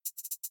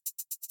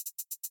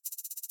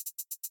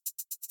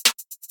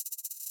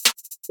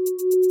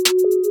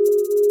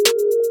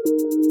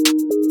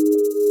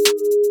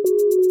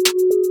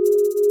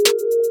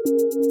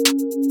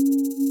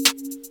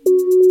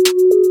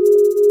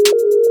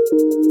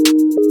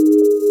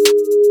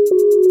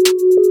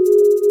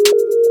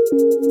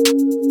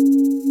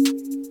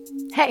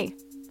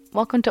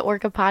Welcome to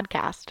Orca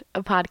Podcast,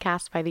 a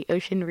podcast by the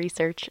Ocean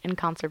Research and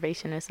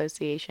Conservation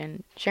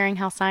Association, sharing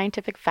how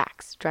scientific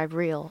facts drive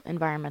real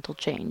environmental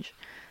change.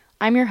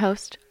 I'm your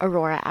host,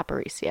 Aurora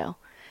Aparicio.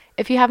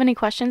 If you have any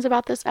questions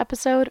about this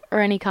episode or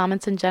any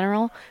comments in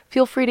general,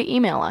 feel free to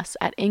email us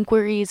at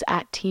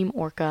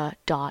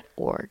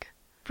inquiries@teamorca.org.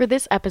 For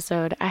this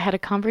episode, I had a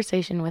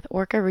conversation with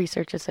Orca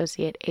Research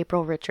Associate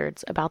April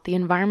Richards about the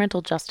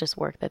environmental justice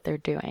work that they're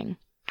doing.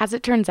 As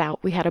it turns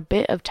out, we had a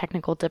bit of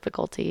technical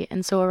difficulty,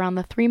 and so around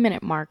the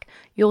 3-minute mark,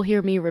 you'll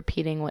hear me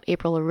repeating what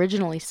April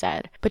originally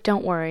said, but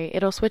don't worry,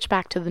 it'll switch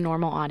back to the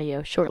normal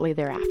audio shortly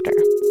thereafter.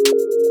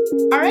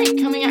 All right,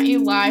 coming at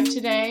you live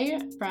today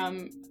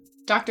from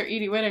Dr.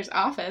 Edie Witter's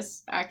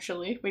office,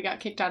 actually. We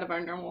got kicked out of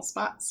our normal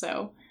spot,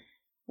 so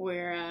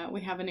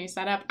we have a new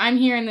setup. I'm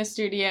here in the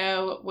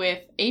studio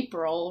with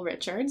April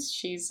Richards.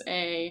 She's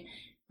a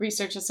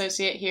research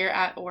associate here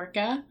at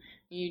Orca.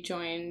 You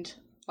joined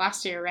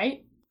last year,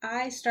 right?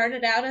 I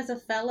started out as a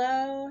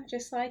fellow,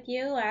 just like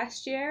you,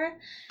 last year,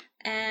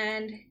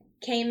 and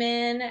came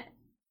in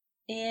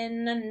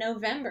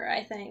November,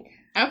 I think.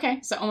 Okay,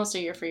 so almost a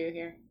year for you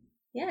here.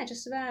 Yeah,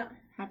 just about.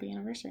 Happy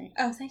anniversary.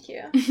 Oh, thank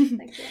you.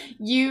 Thank you.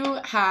 You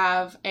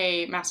have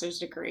a master's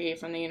degree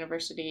from the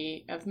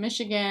University of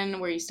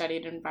Michigan where you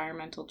studied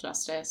environmental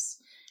justice.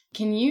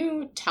 Can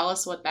you tell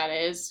us what that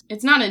is?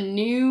 It's not a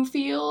new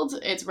field.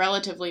 It's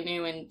relatively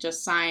new in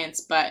just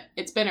science, but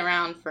it's been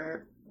around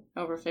for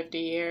over 50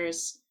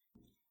 years.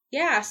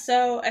 Yeah,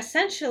 so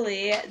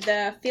essentially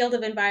the field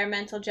of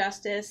environmental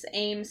justice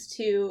aims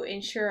to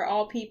ensure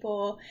all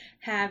people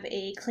have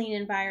a clean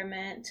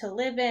environment to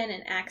live in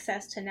and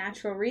access to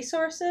natural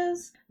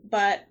resources.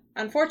 But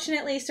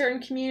unfortunately,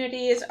 certain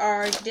communities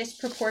are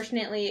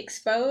disproportionately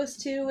exposed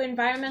to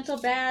environmental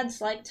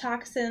bads like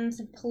toxins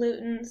and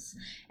pollutants,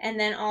 and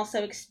then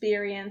also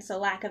experience a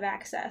lack of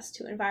access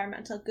to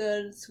environmental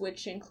goods,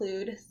 which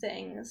include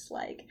things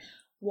like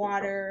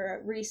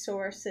water,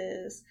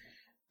 resources,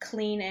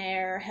 clean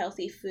air,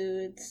 healthy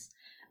foods.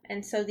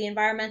 And so the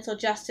environmental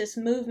justice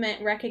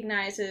movement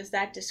recognizes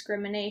that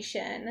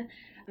discrimination.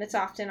 It's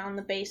often on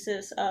the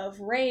basis of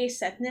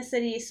race,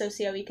 ethnicity,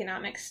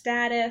 socioeconomic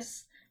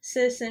status,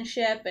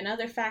 citizenship, and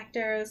other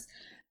factors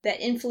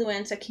that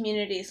influence a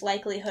community's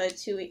likelihood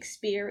to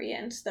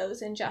experience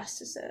those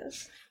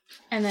injustices.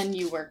 And then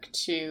you work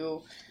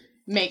to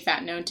make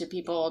that known to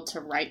people to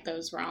right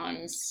those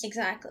wrongs.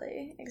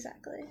 Exactly.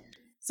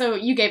 So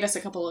you gave us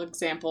a couple of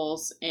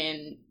examples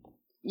in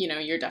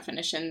your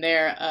definition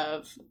there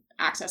of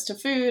access to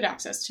food,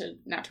 access to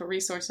natural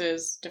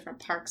resources, different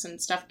parks and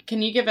stuff.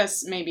 Can you give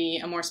us maybe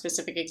a more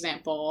specific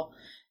example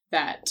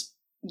that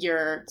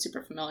you're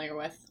super familiar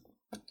with?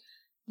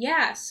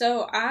 Yeah,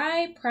 so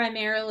I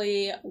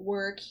primarily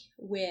work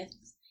with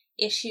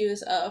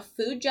issues of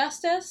food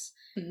justice,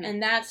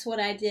 and that's what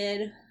I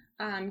did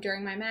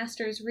during my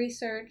master's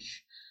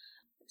research.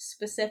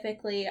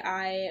 Specifically,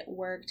 I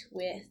worked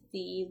with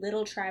the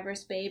Little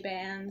Traverse Bay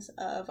Bands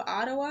of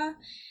Ottawa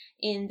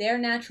in their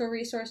natural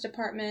resource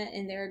department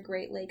in their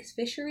Great Lakes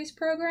Fisheries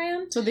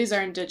program. So these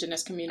are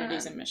indigenous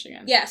communities in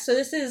Michigan. Yeah, so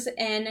this is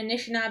an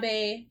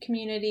Anishinaabe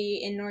community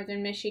in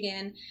northern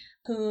Michigan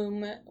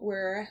whom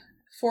were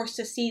forced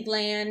to cede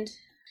land,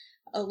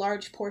 a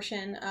large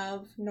portion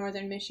of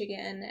northern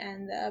Michigan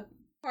and the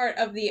part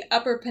of the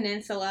Upper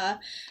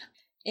Peninsula,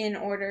 in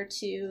order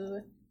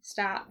to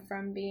stop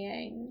from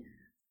being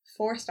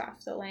forced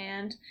off the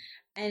land.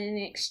 And in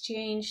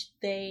exchange,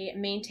 they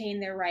maintain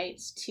their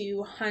rights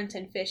to hunt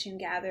and fish and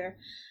gather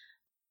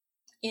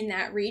in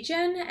that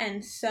region.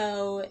 And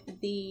so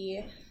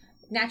the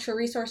Natural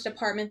Resource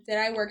Department that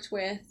I worked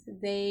with,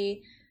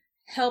 they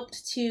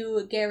helped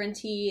to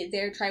guarantee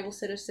their tribal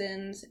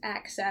citizens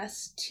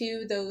access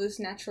to those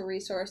natural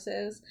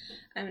resources.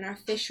 And our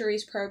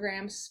fisheries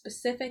program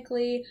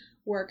specifically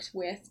worked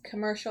with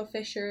commercial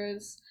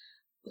fishers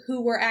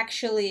who were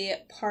actually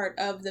part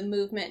of the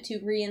movement to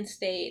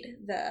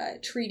reinstate the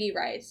treaty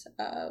rights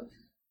of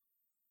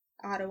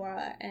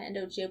Ottawa and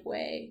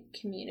Ojibwe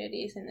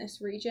communities in this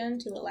region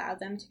to allow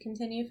them to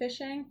continue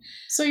fishing.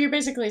 So you're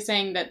basically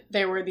saying that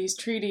there were these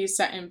treaties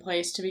set in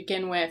place to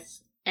begin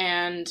with,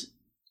 and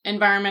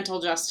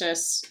environmental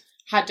justice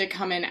had to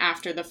come in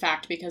after the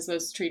fact because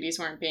those treaties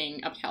weren't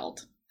being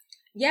upheld.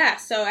 Yeah,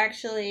 so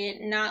actually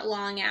not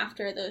long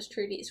after those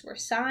treaties were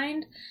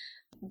signed,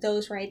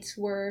 those rights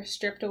were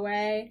stripped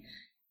away,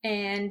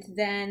 and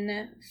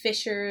then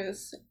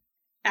fishers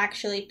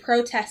actually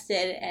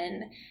protested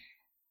and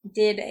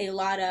did a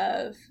lot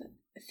of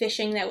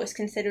fishing that was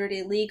considered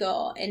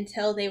illegal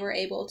until they were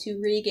able to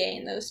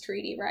regain those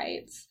treaty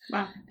rights.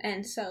 Wow.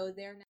 And so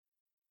they're...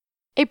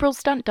 April's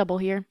stunt double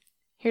here.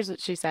 Here's what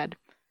she said.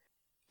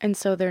 And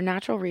so their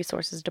Natural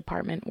Resources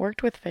Department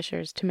worked with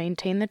fishers to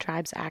maintain the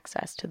tribe's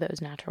access to those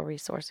natural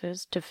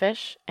resources, to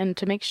fish, and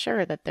to make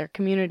sure that their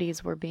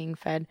communities were being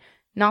fed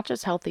not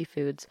just healthy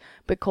foods,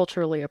 but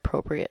culturally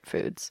appropriate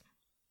foods.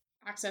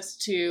 Access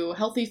to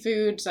healthy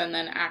foods and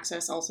then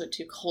access also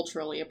to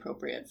culturally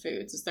appropriate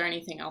foods. Is there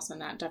anything else in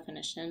that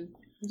definition?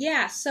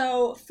 Yeah,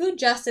 so food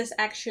justice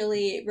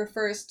actually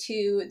refers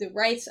to the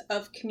rights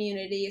of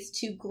communities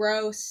to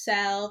grow,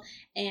 sell,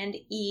 and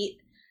eat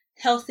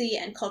healthy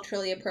and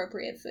culturally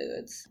appropriate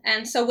foods.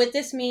 And so what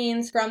this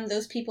means from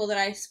those people that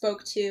I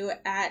spoke to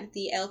at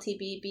the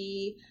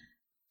LTBB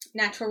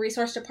Natural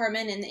Resource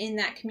Department and in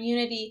that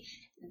community,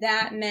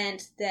 that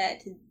meant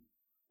that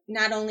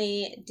not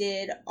only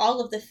did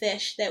all of the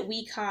fish that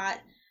we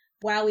caught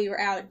while we were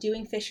out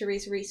doing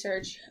fisheries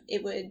research,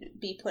 it would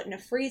be put in a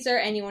freezer.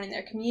 Anyone in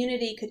their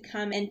community could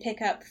come and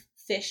pick up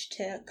fish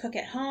to cook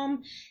at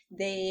home.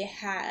 They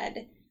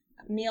had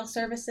meal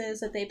services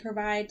that they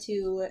provide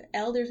to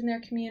elders in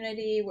their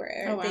community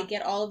where they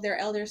get all of their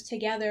elders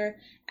together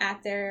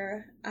at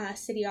their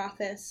city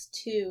office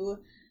to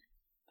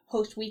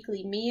host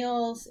weekly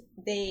meals.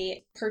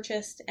 They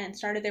purchased and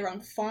started their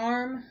own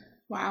farm.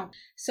 Wow.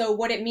 So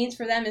what it means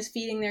for them is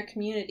feeding their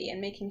community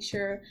and making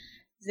sure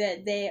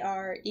that they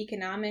are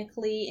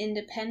economically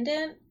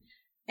independent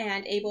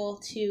and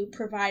able to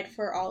provide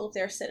for all of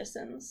their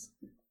citizens.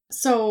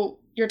 So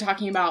you're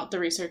talking about the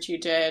research you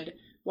did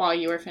while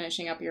you were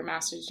finishing up your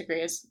master's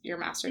degree as your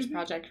master's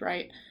project,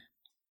 right?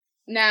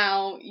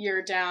 Now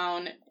you're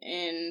down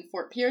in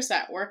Fort Pierce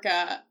at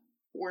Orca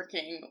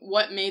working.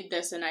 What made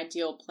this an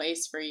ideal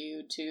place for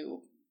you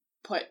to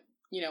put,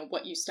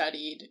 what you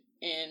studied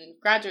in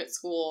graduate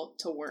school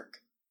to work?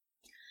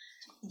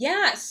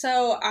 Yeah,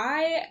 so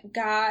I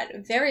got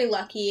very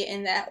lucky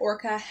in that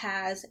Orca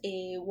has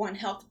a One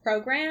Health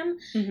program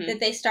that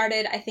they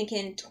started, I think,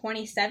 in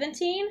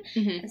 2017.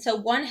 And so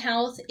One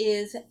Health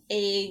is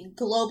a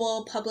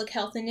global public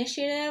health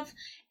initiative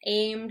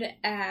aimed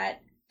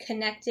at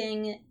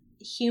connecting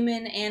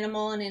human,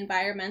 animal, and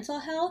environmental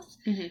health.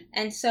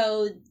 And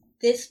so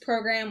this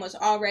program was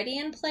already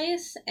in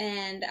place,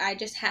 and I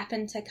just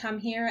happened to come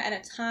here at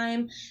a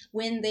time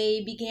when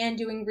they began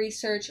doing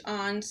research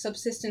on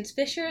subsistence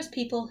fishers,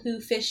 people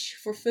who fish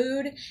for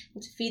food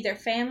and to feed their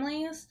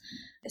families.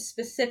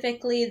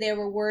 Specifically, they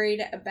were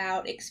worried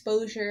about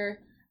exposure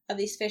of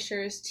these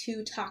fishers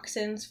to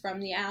toxins from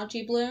the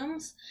algae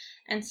blooms.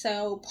 And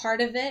so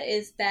part of it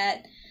is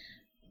that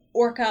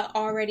Orca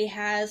already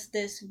has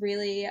this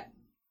really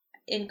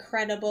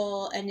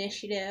incredible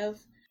initiative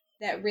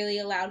that really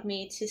allowed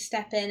me to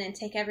step in and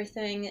take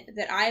everything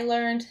that I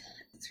learned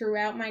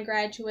throughout my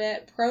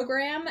graduate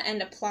program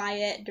and apply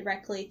it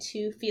directly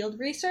to field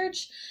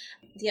research.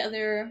 The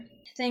other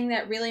thing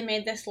that really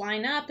made this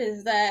line up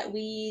is that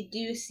we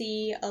do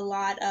see a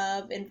lot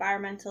of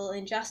environmental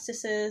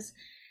injustices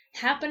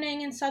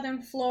happening in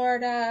southern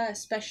Florida,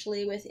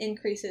 especially with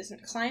increases in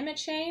climate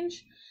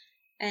change.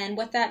 And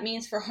what that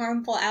means for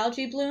harmful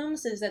algae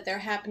blooms is that they're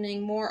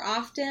happening more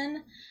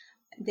often,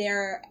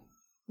 they're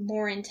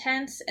more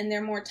intense, and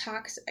they're more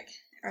toxic,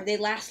 or they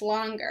last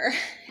longer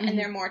and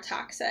they're more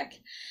toxic.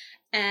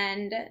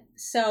 And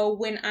so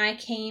when I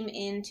came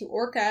into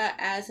Orca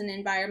as an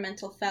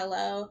environmental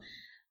fellow,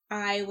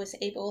 I was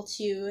able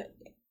to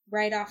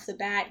right off the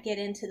bat get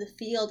into the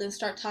field and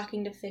start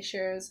talking to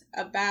fishers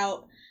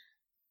about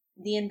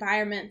the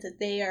environment that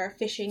they are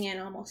fishing in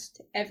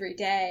almost every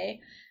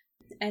day,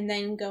 and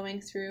then going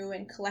through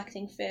and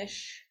collecting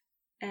fish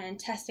and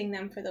testing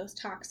them for those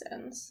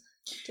toxins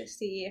to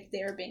see if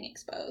they're being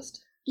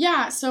exposed.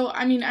 Yeah, so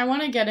I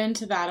want to get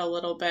into that a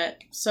little bit.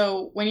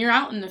 So when you're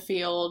out in the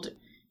field,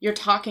 you're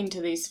talking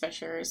to these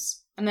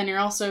fishers, and then you're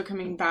also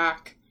coming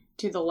back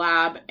to the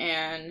lab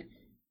and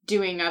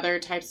doing other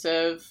types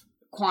of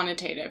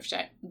quantitative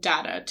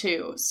data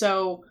too.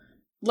 So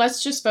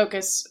let's just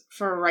focus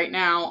for right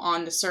now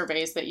on the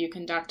surveys that you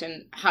conduct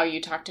and how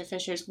you talk to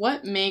fishers.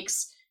 What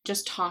makes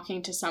just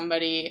talking to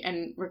somebody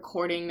and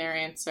recording their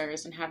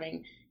answers and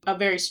having a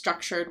very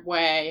structured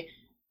way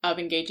of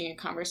engaging in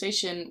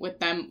conversation with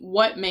them,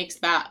 what makes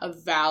that a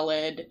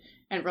valid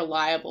and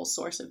reliable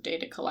source of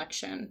data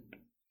collection?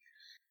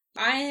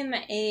 I am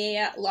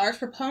a large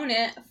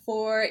proponent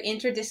for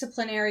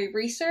interdisciplinary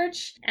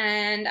research,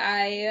 and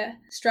I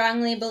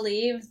strongly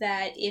believe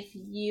that if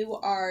you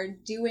are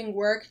doing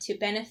work to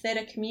benefit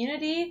a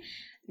community,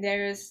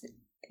 there's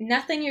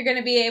nothing you're going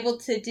to be able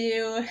to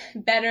do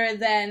better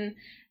than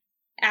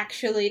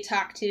actually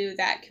talk to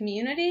that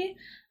community.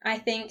 I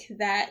think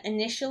that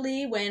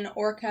initially when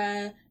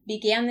Orca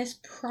began this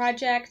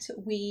project,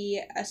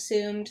 we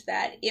assumed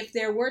that if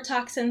there were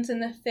toxins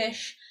in the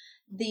fish,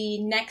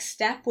 the next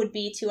step would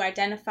be to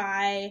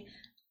identify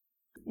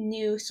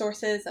new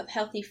sources of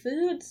healthy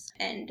foods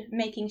and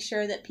making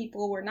sure that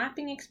people were not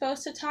being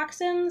exposed to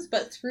toxins.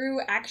 But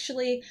through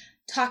actually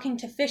talking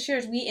to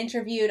fishers, we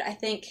interviewed, I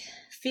think,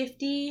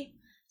 50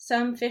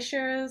 some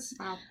fishers.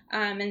 Wow.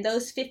 And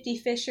those 50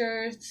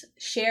 fishers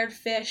shared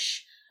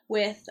fish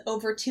with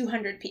over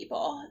 200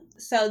 people.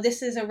 So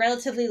this is a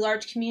relatively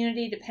large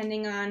community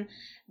depending on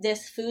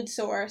this food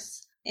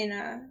source in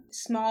a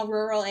small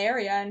rural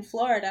area in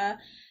Florida.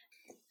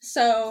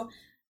 So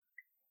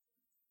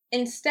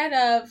instead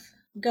of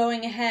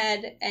going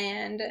ahead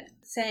and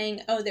saying,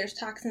 oh, there's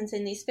toxins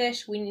in these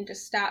fish, we need to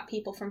stop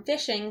people from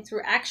fishing,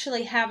 through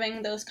actually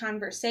having those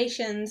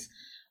conversations,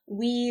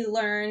 we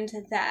learned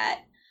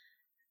that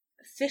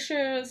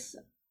fishers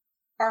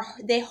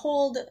they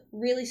hold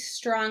really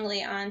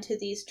strongly onto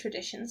these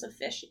traditions of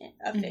fishing.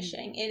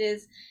 It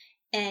is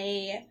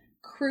a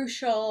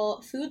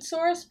crucial food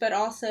source, but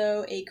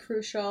also a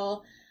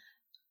crucial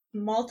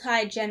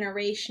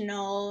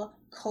multi-generational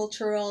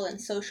cultural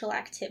and social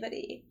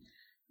activity.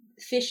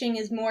 Fishing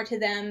is more to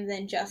them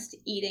than just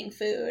eating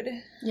food.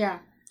 Yeah.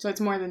 So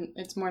it's more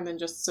than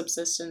just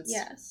subsistence.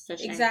 Yes,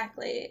 fishing.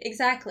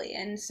 Exactly.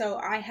 And so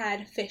I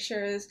had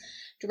fishers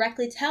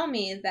directly tell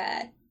me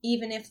that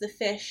even if the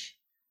fish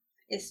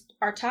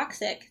are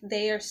toxic,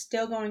 they are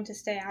still going to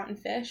stay out and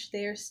fish.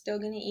 They are still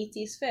going to eat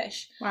these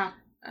fish. Wow.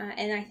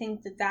 And I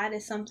think that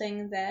is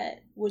something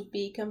that would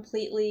be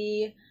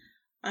completely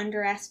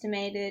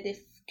underestimated, if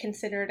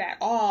considered at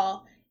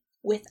all,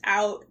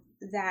 without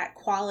that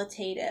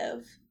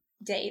qualitative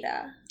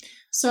data.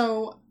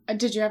 So,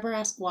 did you ever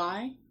ask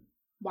why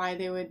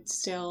they would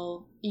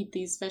still eat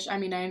these fish? I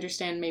mean, I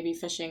understand maybe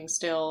fishing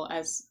still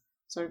as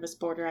sort of a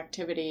sport or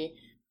activity.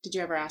 Did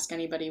you ever ask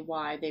anybody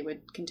why they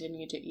would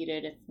continue to eat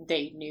it if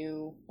they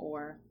knew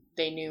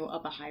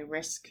of a high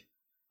risk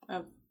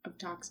of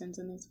toxins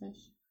in these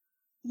fish?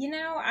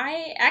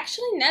 I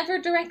actually never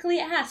directly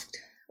asked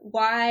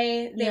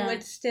why they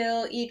would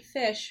still eat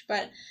fish,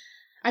 but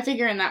I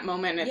figure in that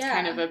moment it's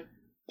kind of a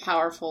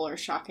powerful or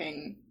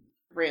shocking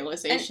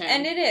realization.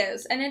 And it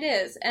is.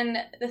 And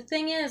the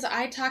thing is,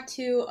 I talked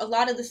to a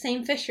lot of the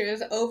same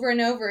fishers over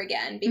and over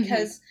again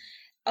because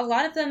a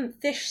lot of them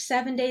fish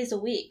 7 days a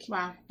week.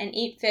 Wow. And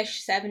eat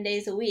fish 7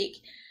 days a week.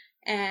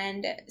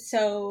 And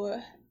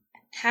so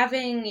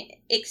having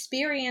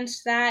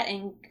experienced that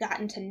and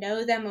gotten to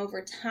know them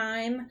over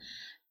time,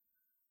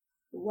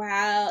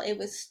 while it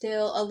was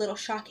still a little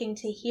shocking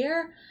to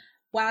hear,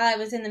 while I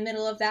was in the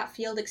middle of that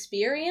field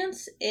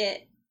experience,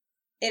 it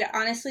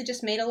honestly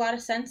just made a lot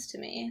of sense to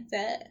me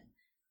that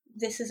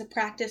this is a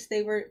practice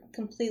they were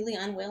completely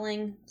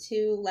unwilling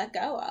to let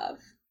go of.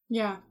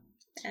 Yeah.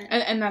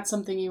 And that's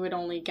something you would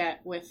only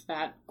get with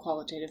that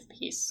qualitative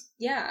piece.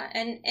 Yeah,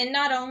 and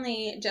not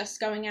only just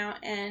going out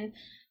and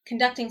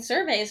conducting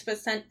surveys, but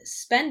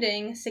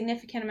spending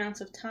significant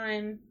amounts of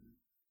time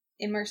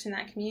immersed in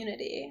that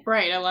community.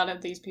 Right, a lot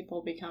of these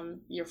people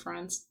become your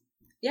friends.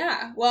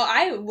 Yeah, well,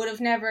 I would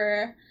have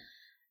never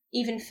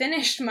even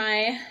finished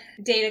my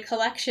data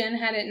collection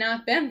had it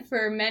not been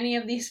for many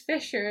of these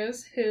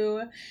fishers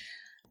who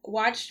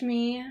watched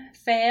me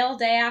fail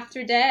day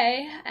after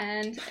day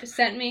and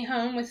sent me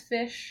home with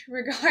fish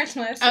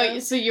regardless. Oh,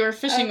 so you were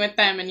fishing with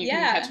them and you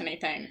didn't catch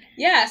anything.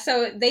 Yeah,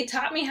 so they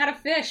taught me how to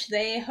fish.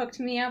 They hooked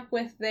me up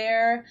with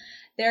their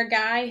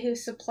guy who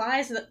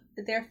supplies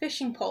their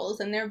fishing poles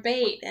and their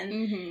bait,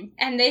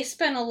 and they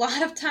spent a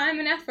lot of time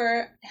and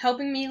effort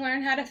helping me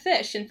learn how to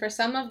fish. And for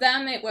some of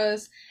them, it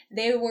was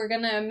they were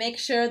going to make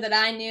sure that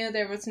I knew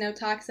there was no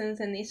toxins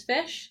in these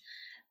fish.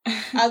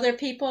 Other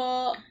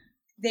people,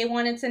 they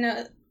wanted to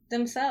know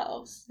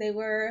themselves. They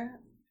were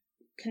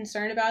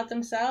concerned about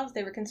themselves.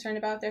 They were concerned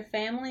about their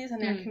families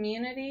and their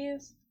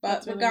communities.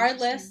 But really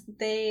regardless,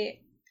 they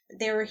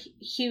were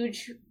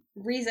huge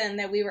reason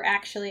that we were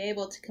actually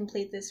able to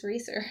complete this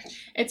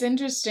research. It's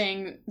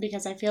interesting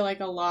because I feel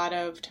like a lot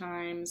of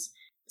times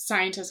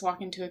scientists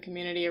walk into a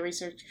community, a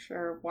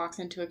researcher walks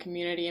into a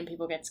community, and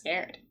people get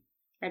scared.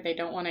 Or they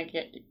don't want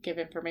to give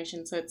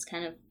information. So it's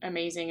kind of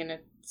amazing and a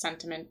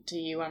sentiment to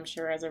you, I'm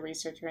sure, as a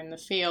researcher in the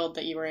field,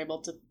 that you were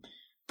able to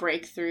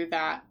break through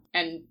that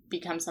and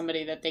become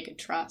somebody that they could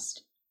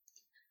trust.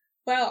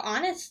 Well,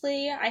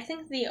 honestly, I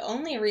think the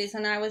only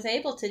reason I was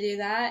able to do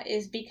that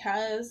is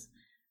because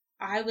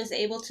I was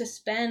able to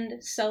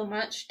spend so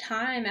much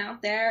time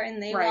out there,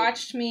 and they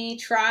watched me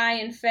try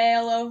and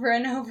fail over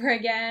and over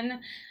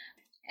again.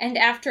 And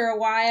after a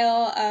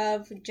while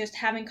of just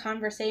having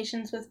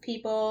conversations with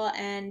people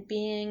and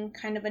being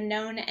kind of a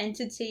known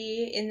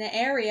entity in the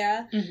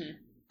area,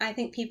 I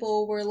think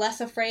people were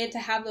less afraid to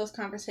have those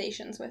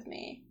conversations with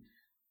me.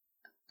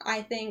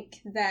 I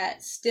think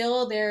that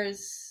still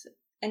there's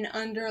an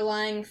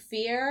underlying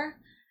fear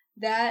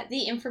that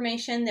the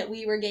information that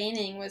we were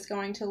gaining was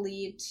going to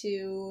lead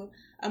to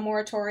a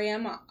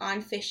moratorium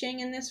on fishing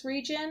in this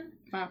region.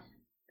 Wow.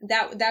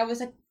 That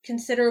was a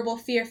considerable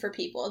fear for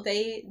people.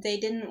 They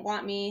didn't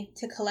want me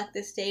to collect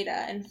this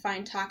data and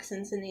find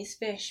toxins in these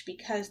fish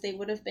because they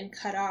would have been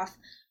cut off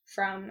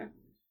from,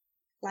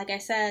 like I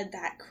said,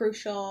 that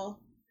crucial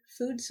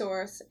food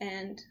source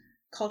and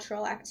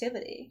cultural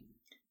activity.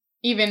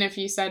 Even if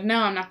you said, no,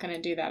 I'm not going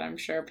to do that, I'm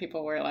sure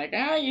people were like,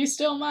 you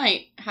still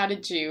might. How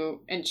did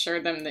you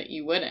ensure them that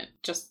you wouldn't?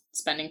 Just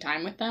spending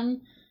time with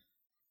them?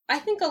 I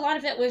think a lot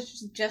of it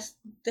was just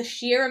the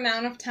sheer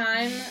amount of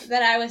time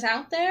that I was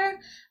out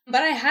there.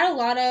 But I had a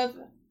lot of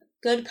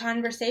good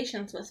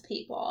conversations with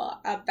people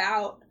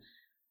about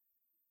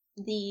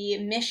the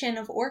mission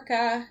of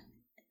Orca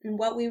and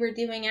what we were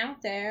doing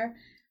out there,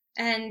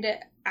 and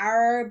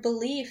our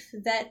belief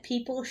that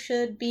people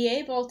should be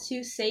able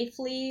to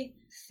safely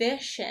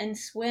fish and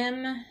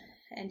swim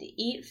and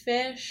eat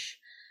fish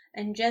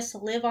and just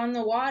live on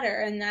the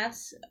water. And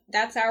that's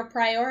our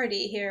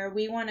priority here.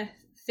 We want to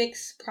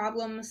fix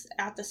problems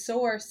at the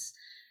source,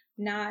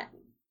 not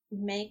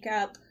make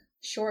up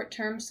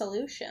short-term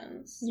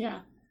solutions.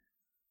 Yeah.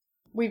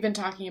 We've been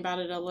talking about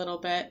it a little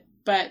bit,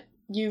 but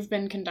you've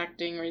been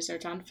conducting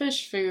research on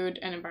fish, food,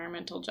 and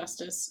environmental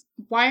justice.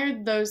 Why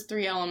are those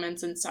three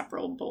elements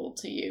inseparable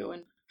to you,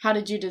 and how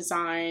did you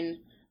design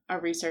a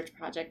research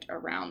project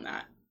around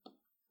that?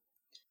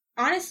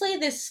 Honestly,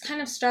 this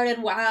kind of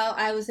started while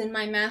I was in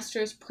my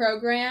master's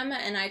program,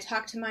 and I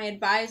talked to my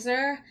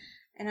advisor,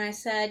 and I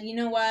said, you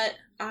know what,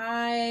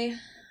 I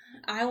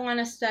want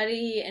to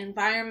study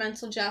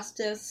environmental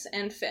justice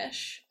and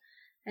fish.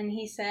 And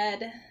he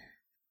said,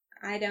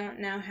 I don't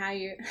know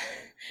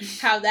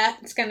how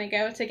that's going to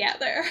go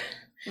together.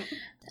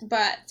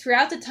 But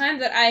throughout the time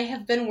that I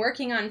have been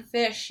working on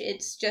fish,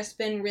 it's just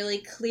been really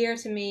clear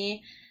to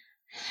me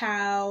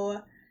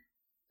how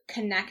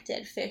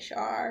connected fish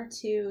are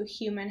to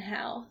human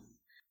health.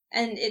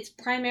 And it's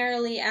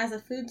primarily as a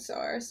food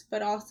source,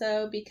 but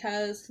also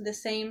because the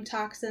same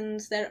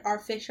toxins that our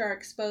fish are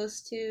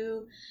exposed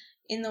to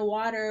in the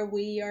water,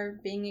 we are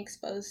being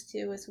exposed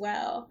to as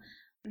well.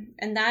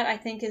 And that, I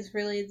think, is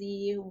really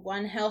the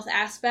One Health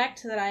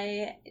aspect that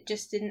I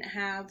just didn't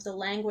have the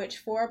language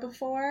for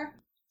before.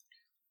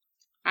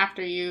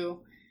 After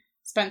you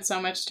spent so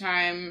much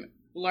time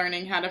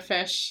learning how to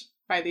fish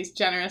by these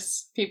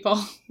generous people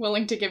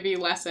willing to give you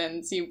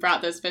lessons, you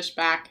brought those fish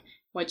back.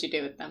 What'd you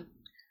do with them?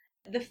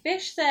 The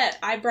fish that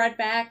I brought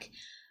back,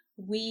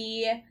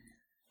 we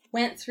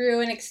went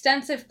through an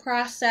extensive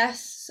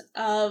process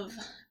of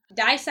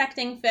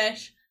dissecting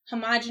fish,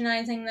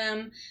 homogenizing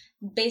them,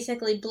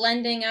 basically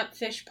blending up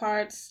fish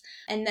parts,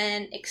 and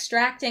then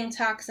extracting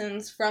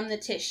toxins from the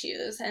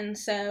tissues. And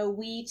so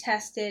we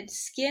tested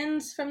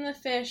skins from the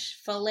fish,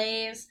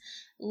 fillets,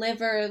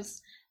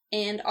 livers,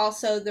 and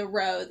also the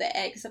roe, the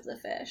eggs of the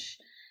fish.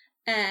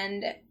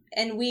 And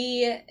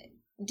we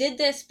did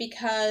this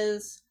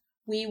because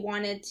we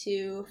wanted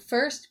to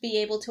first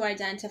be able to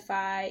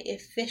identify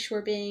if fish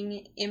were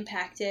being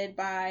impacted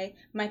by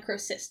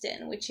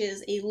microcystin, which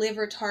is a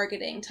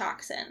liver-targeting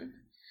toxin.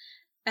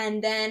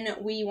 And then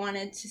we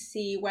wanted to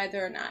see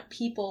whether or not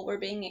people were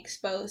being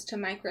exposed to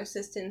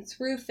microcystin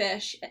through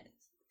fish,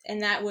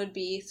 and that would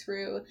be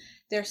through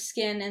their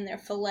skin and their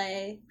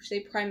fillet, which they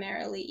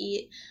primarily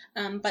eat.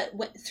 But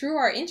through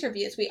our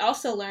interviews, we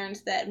also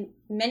learned that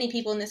many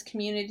people in this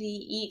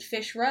community eat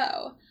fish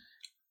roe.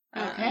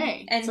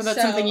 Okay, and so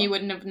that's something you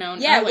wouldn't have known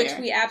earlier. Yeah, which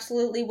we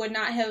absolutely would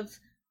not have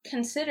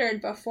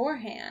considered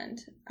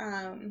beforehand.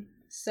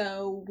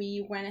 So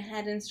we went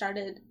ahead and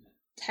started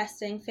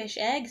testing fish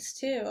eggs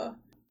too.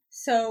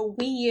 So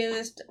we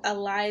used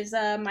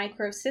ELISA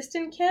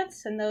microcystin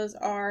kits, and those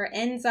are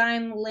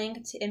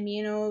enzyme-linked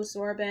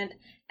immunosorbent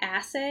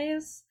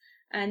assays,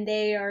 and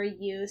they are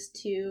used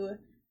to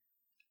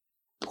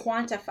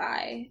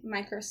quantify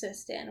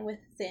microcystin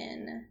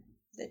within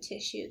the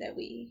tissue that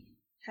we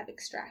have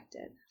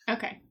extracted.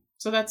 Okay,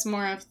 so that's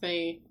more of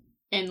the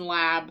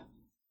in-lab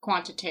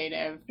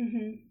quantitative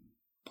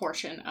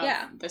portion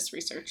of this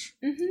research.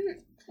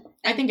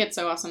 I think it's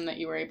so awesome that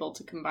you were able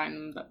to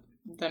combine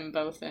them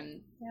both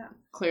in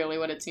clearly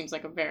what it seems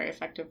like a very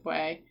effective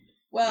way.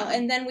 Well,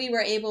 and then we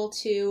were able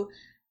to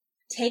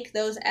take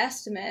those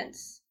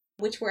estimates,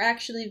 which were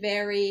actually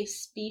very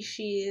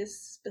species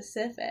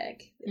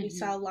specific. We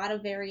saw a lot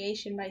of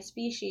variation by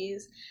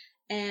species,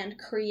 and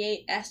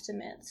create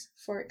estimates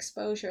for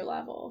exposure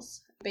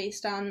levels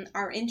based on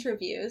our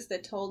interviews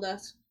that told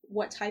us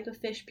what type of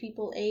fish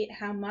people ate,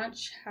 how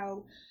much,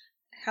 how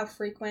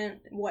frequent,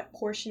 what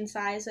portion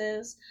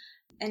sizes,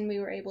 and we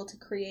were able to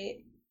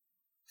create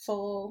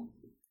full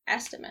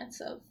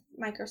estimates of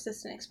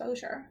microcystin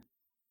exposure.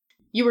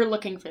 You were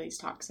looking for these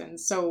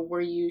toxins, so were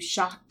you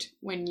shocked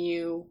when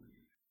you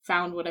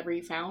found whatever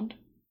you found?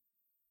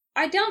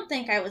 I don't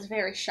think I was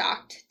very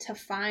shocked to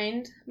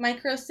find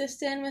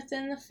microcystin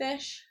within the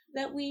fish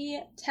that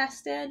we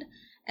tested,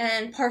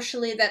 and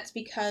partially that's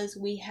because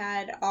we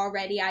had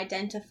already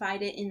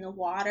identified it in the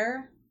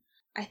water.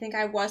 I think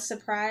I was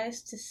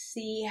surprised to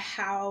see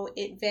how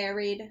it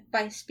varied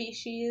by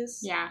species.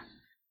 Yeah.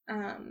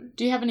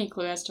 Do you have any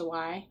clue as to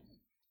why?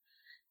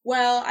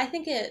 Well, I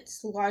think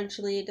it's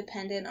largely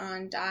dependent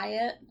on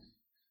diet.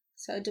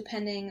 So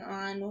depending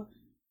on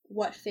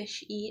what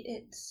fish eat,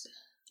 it's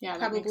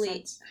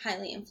probably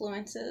highly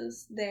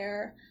influences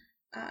their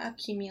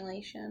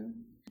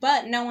accumulation.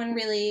 But no one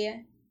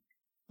really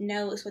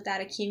knows what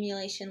that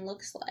accumulation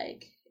looks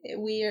like.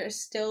 We are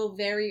still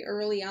very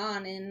early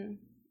on in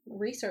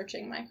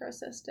researching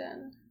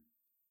microcystin.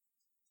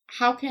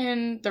 How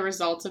can the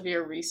results of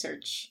your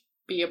research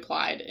be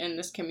applied in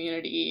this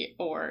community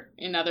or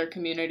in other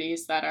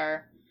communities that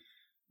are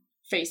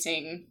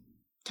facing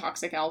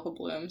toxic algal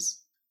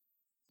blooms?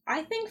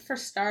 I think for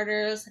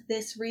starters,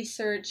 this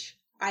research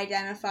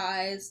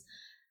identifies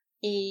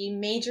a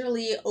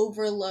majorly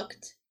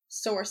overlooked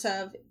source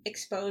of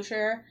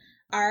exposure.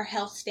 Our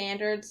health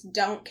standards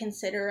don't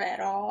consider at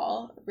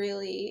all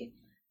really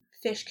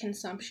fish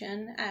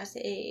consumption as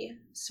a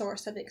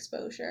source of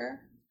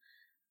exposure.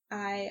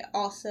 I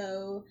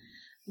also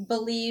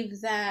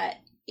believe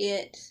that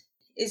it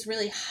is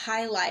really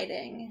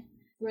highlighting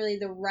really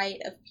the right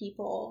of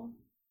people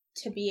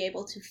to be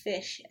able to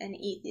fish and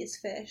eat these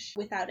fish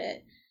without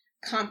it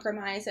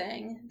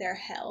compromising their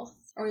health,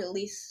 or at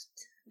least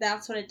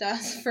that's what it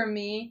does for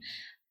me.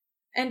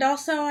 And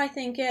also, I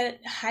think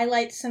it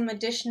highlights some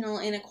additional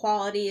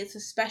inequalities,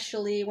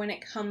 especially when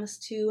it comes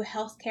to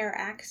healthcare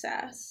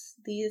access.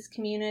 These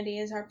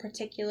communities are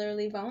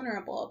particularly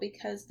vulnerable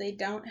because they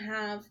don't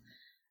have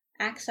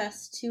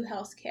access to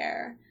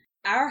healthcare.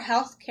 Our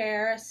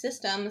healthcare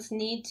systems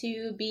need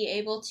to be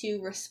able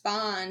to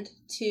respond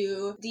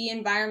to the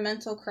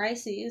environmental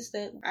crises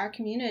that our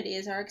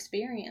communities are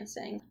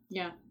experiencing.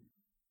 Yeah.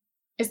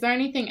 Is there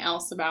anything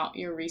else about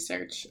your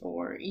research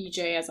or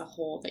EJ as a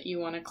whole that you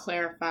want to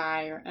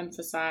clarify or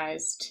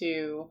emphasize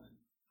to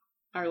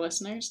our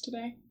listeners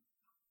today?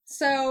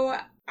 So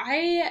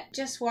I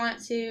just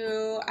want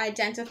to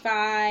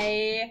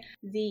identify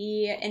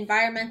the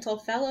Environmental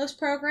Fellows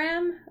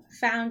Program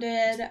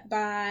founded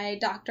by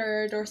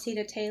Dr.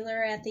 Dorceta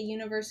Taylor at the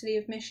University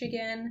of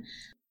Michigan.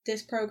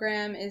 This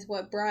program is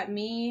what brought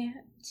me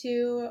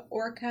to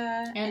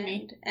Orca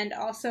and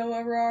also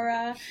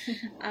Aurora.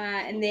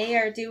 And they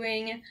are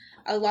doing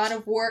a lot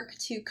of work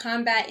to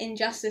combat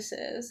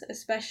injustices,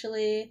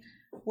 especially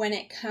when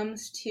it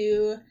comes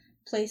to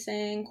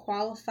placing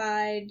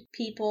qualified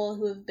people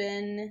who have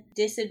been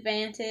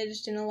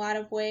disadvantaged in a lot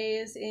of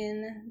ways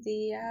in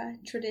the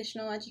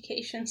traditional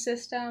education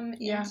system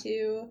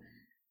into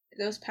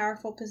those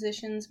powerful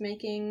positions,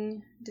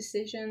 making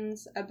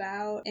decisions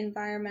about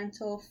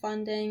environmental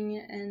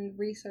funding and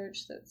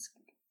research that's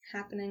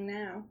happening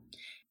now.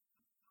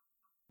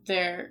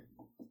 They're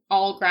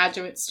all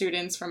graduate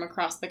students from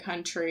across the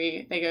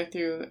country. They go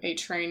through a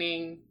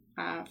training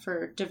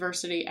for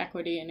diversity,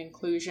 equity, and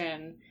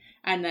inclusion,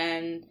 and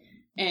then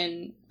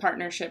in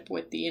partnership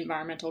with the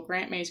Environmental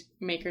Grant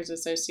Makers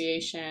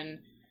Association,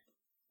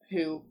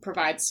 who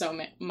provides so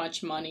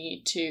much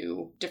money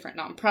to different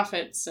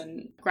nonprofits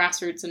and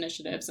grassroots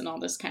initiatives and all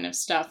this kind of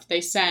stuff.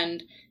 They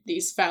send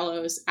these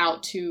fellows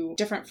out to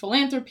different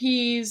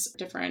philanthropies,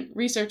 different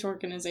research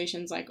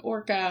organizations like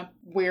Orca.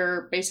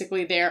 We're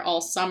basically there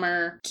all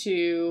summer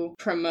to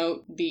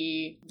promote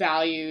the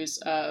values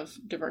of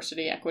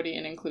diversity, equity,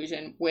 and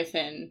inclusion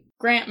within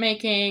grant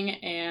making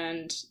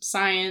and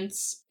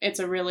science. It's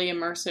a really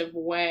immersive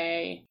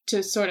way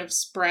to sort of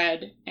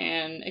spread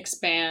and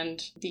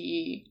expand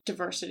the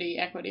diversity,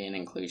 equity, and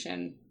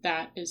inclusion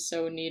that is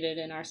so needed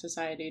in our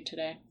society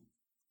today.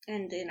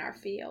 And in our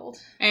field.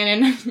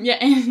 And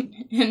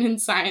in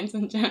science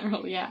in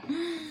general, yeah.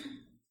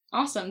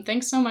 Awesome.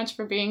 Thanks so much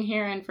for being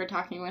here and for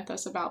talking with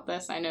us about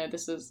this. I know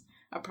this is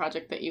a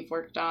project that you've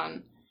worked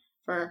on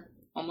for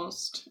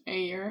almost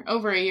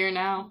over a year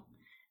now.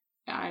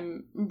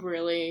 I'm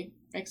really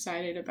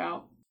excited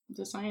about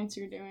the science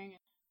you're doing.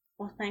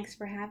 Well, thanks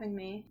for having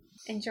me.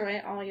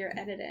 Enjoy all your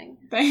editing.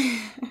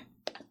 Thanks.